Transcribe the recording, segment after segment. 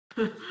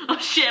Oh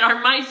shit, our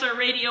mice are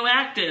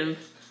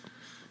radioactive.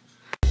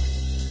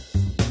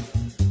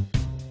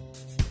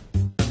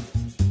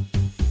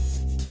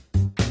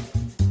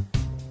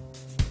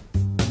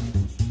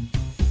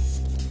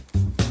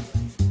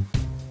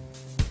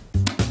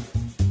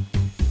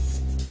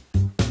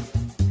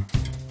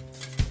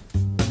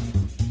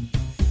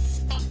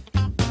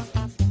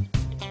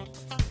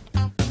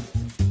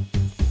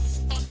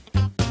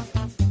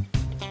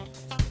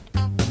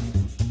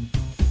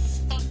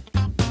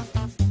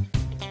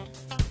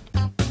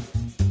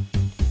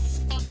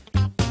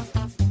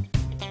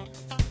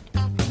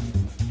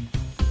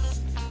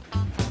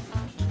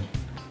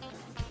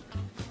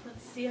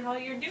 See how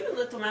you're doing,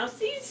 little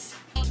mousies.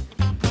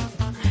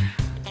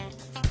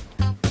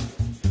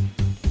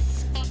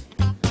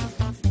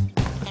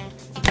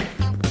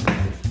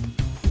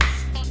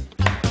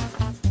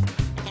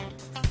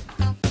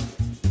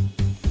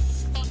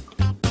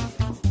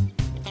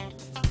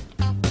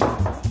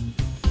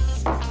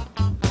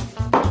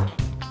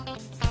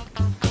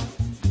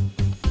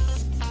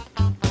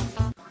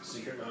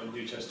 Secret Mountain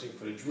Dew testing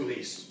footage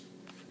released.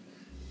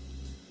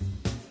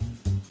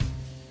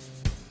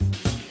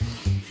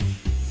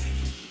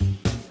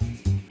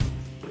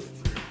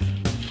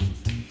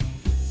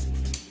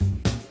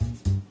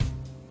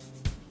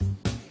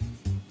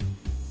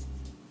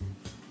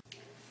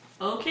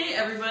 Okay,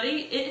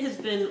 everybody, it has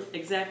been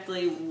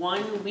exactly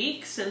 1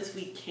 week since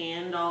we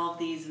canned all of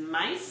these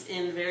mice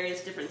in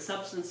various different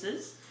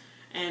substances,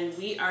 and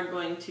we are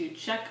going to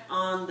check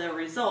on the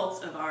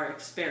results of our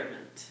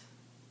experiment.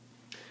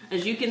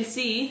 As you can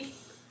see,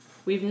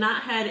 we've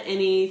not had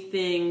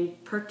anything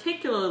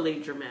particularly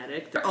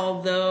dramatic,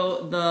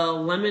 although the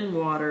lemon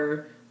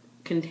water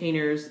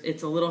containers,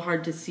 it's a little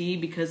hard to see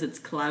because it's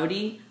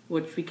cloudy,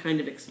 which we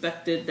kind of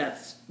expected.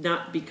 That's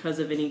not because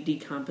of any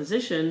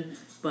decomposition,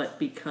 but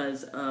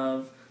because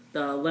of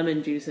the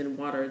lemon juice and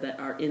water that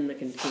are in the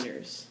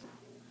containers.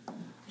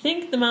 I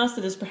think the mouse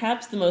that is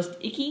perhaps the most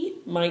icky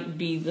might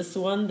be this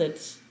one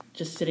that's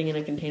just sitting in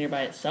a container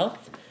by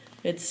itself.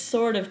 It's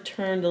sort of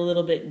turned a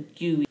little bit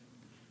gooey.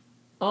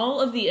 All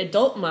of the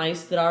adult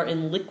mice that are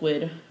in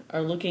liquid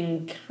are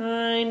looking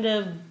kind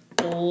of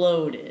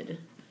bloated.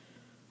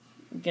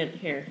 Again,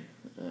 here.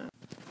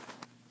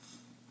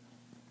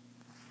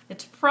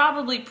 It's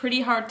probably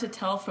pretty hard to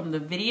tell from the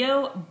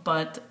video,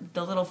 but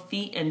the little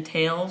feet and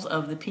tails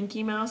of the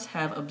Pinky Mouse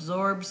have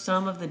absorbed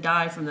some of the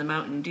dye from the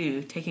Mountain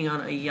Dew, taking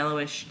on a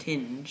yellowish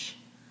tinge.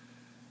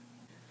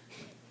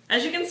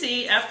 As you can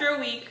see, after a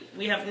week,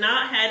 we have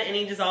not had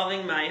any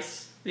dissolving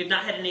mice. We have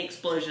not had any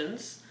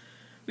explosions.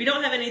 We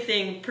don't have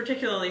anything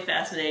particularly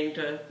fascinating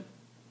to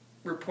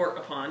report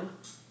upon.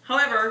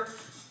 However,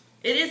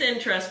 it is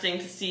interesting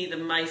to see the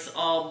mice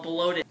all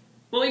bloated.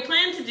 What we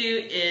plan to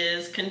do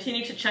is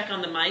continue to check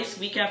on the mice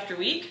week after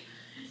week.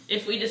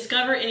 If we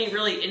discover any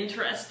really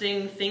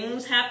interesting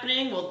things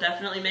happening, we'll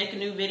definitely make a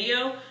new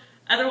video.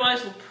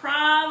 Otherwise, we'll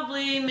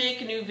probably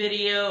make a new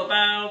video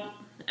about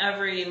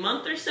every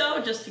month or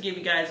so, just to give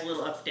you guys a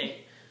little update.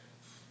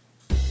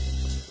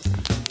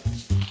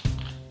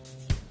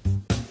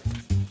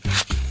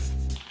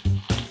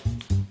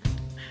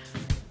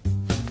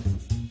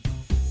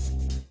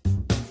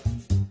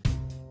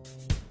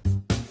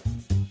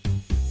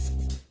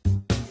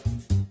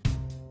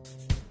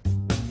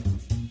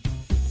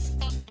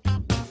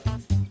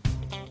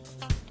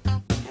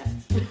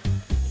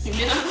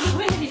 Get out of the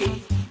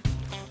way!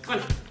 Come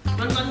on, come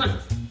on, come on, come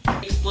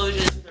on.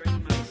 Explosions or any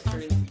mice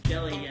turning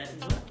jelly yet.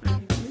 What are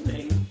you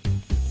doing?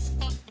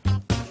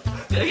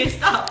 Okay,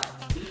 stop!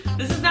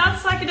 This is not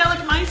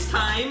psychedelic mice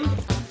time!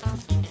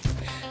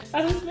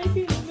 I was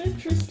making them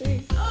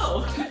interesting.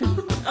 Oh!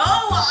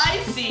 Oh,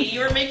 I see! You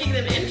were making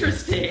them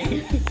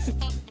interesting!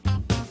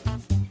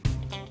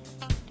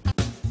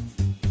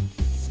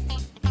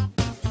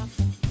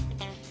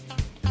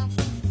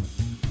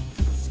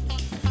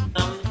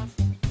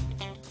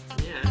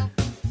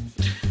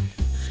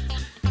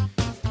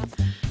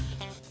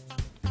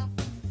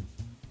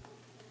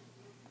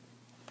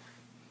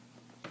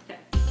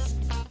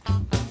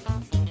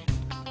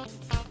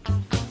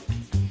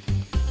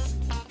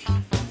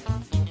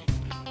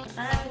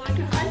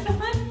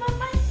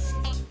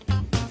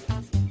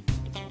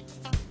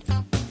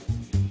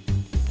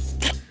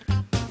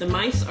 The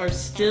mice are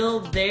still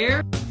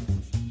there.